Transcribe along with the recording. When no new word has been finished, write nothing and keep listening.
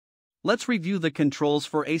Let's review the controls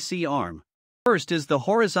for a C-arm. First is the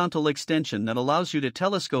horizontal extension that allows you to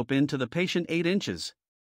telescope into the patient 8 inches.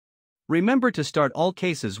 Remember to start all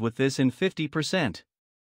cases with this in 50%.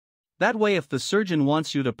 That way if the surgeon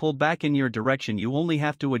wants you to pull back in your direction you only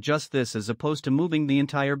have to adjust this as opposed to moving the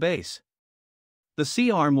entire base. The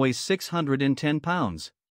C-arm weighs 610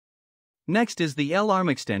 pounds. Next is the L-arm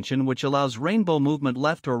extension, which allows rainbow movement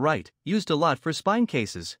left or right, used a lot for spine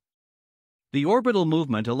cases. The orbital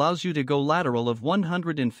movement allows you to go lateral of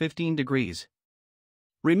 115 degrees.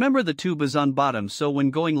 Remember the tube is on bottom, so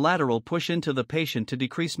when going lateral push into the patient to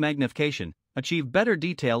decrease magnification, achieve better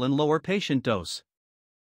detail and lower patient dose.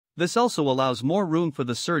 This also allows more room for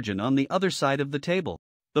the surgeon on the other side of the table.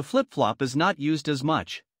 The flip-flop is not used as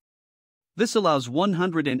much. This allows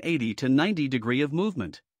 180 to 90 degree of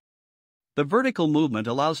movement. The vertical movement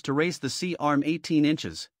allows to raise the C-arm 18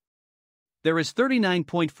 inches. There is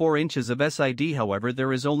 39.4 inches of SID, however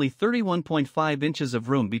there is only 31.5 inches of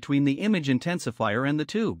room between the image intensifier and the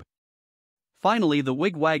tube. Finally, the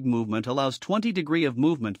wig-wag movement allows 20 degree of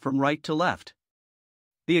movement from right to left.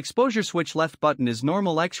 The exposure switch left button is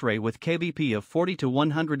normal X-ray with kVp of 40 to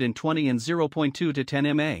 120 and 0.2 to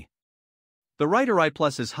 10 mA. The right or I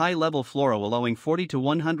plus is high-level fluoro allowing 40 to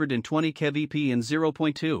 120 kVp and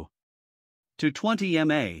 0.2 to 20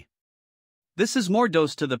 mA. This is more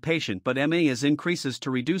dose to the patient, but mA is increases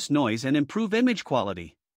to reduce noise and improve image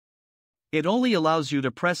quality. It only allows you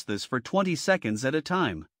to press this for 20 seconds at a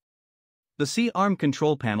time. The C-arm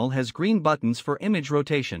control panel has green buttons for image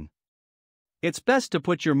rotation. It's best to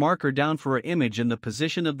put your marker down for an image in the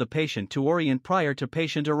position of the patient to orient prior to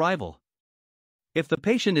patient arrival. If the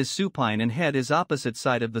patient is supine and head is opposite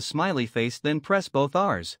side of the smiley face, then press both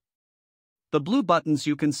R's. The blue buttons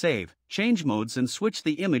you can save, change modes and switch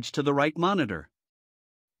the image to the right monitor.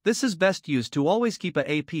 This is best used to always keep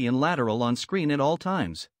a AP and lateral on screen at all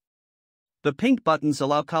times. The pink buttons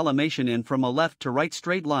allow collimation in from a left to right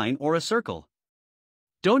straight line or a circle.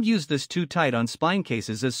 Don't use this too tight on spine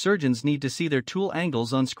cases as surgeons need to see their tool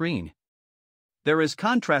angles on screen. There is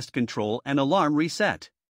contrast control and alarm reset.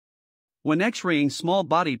 When X-raying small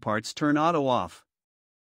body parts, turn auto off.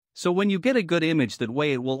 So when you get a good image, that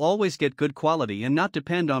way it will always get good quality and not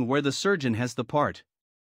depend on where the surgeon has the part.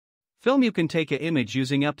 Film, you can take an image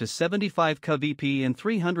using up to 75 kVp and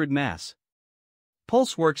 300 mass.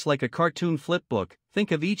 Pulse works like a cartoon flip book,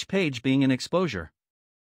 think of each page being an exposure.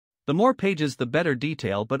 The more pages the better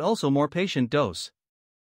detail, but also more patient dose.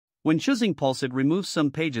 When choosing pulse, it removes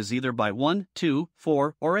some pages either by 1, 2,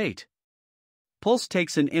 4, or 8. Pulse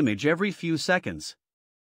takes an image every few seconds.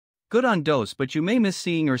 Good on dose, but you may miss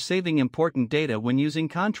seeing or saving important data when using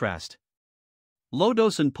contrast. Low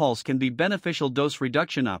dose and pulse can be beneficial dose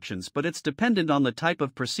reduction options, but it's dependent on the type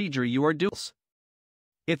of procedure you are doing.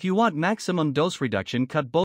 If you want maximum dose reduction, cut both